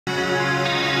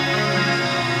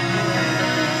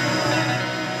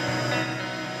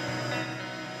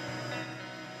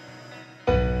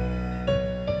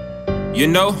You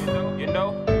know,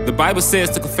 the Bible says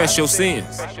to confess your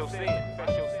sins.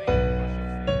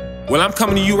 Well, I'm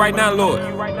coming to you right now, Lord,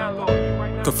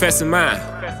 confessing mine.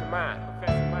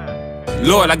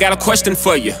 Lord, I got a question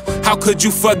for you. How could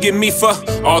you forgive me for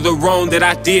all the wrong that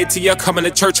I did to you? Coming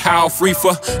to church, how free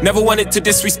for? Never wanted to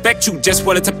disrespect you, just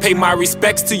wanted to pay my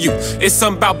respects to you. It's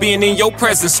something about being in your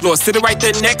presence, Lord, sitting right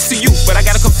there next to you. But I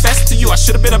gotta confess to you, I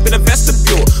should've been up in a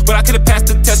vestibule, but I could've passed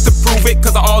the test to prove it,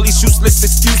 cause of all these useless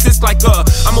excuses. Like,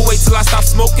 I'ma wait till I stop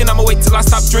smoking, I'ma wait till I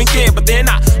stop drinking. But then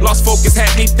I lost focus,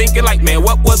 had me thinking like, man,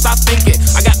 what was I thinking?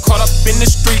 I got caught up in the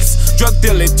streets, drug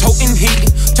dealing, toting heat,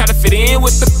 tried to fit in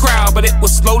with the crowd, but it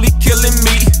was slowly killing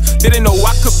me. Didn't know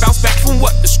I could bounce back from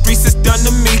what the streets has done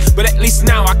to me, but at least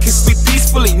now I can sleep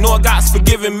peacefully, knowing God's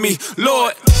forgiven me.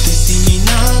 Lord, Tú si mi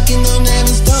nada